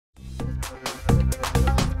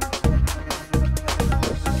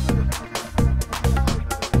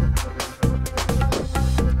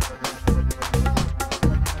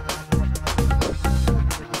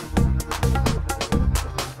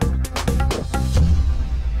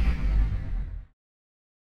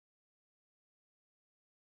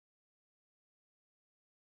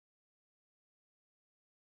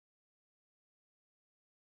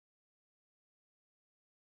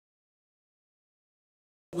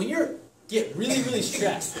when you get really, really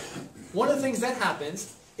stressed, one of the things that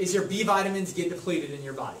happens is your B vitamins get depleted in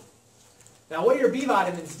your body. Now, what do your B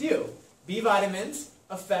vitamins do? B vitamins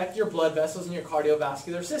affect your blood vessels and your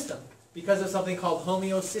cardiovascular system because of something called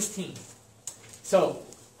homocysteine. So,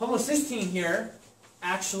 homocysteine here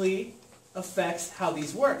actually affects how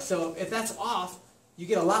these work. So, if that's off, you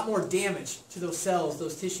get a lot more damage to those cells,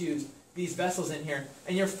 those tissues, these vessels in here,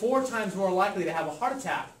 and you're 4 times more likely to have a heart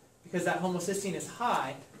attack because that homocysteine is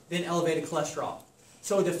high than elevated cholesterol.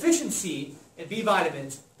 So a deficiency in B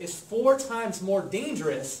vitamins is 4 times more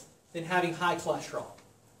dangerous than having high cholesterol.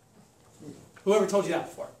 Whoever told you that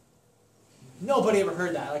before? Nobody ever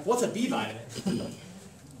heard that. Like, what's a B vitamin?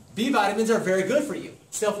 B vitamins are very good for you.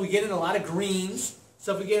 So if we get in a lot of greens,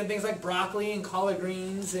 so if we get in things like broccoli and collard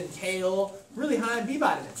greens and kale, really high in B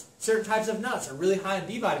vitamins. Certain types of nuts are really high in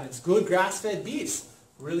B vitamins. Good grass-fed beefs,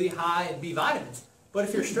 really high in B vitamins. But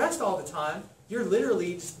if you're stressed all the time, you're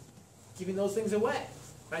literally just giving those things away.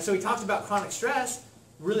 Right? So we talked about chronic stress,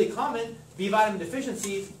 really common. B vitamin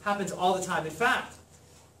deficiency happens all the time. In fact,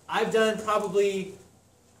 I've done probably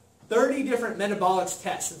 30 different metabolics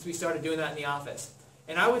tests since we started doing that in the office.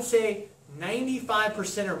 And I would say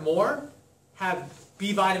 95% or more have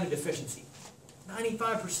B vitamin deficiency.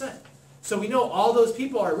 95%. So we know all those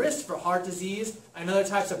people are at risk for heart disease and other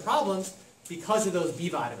types of problems because of those B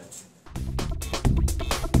vitamins.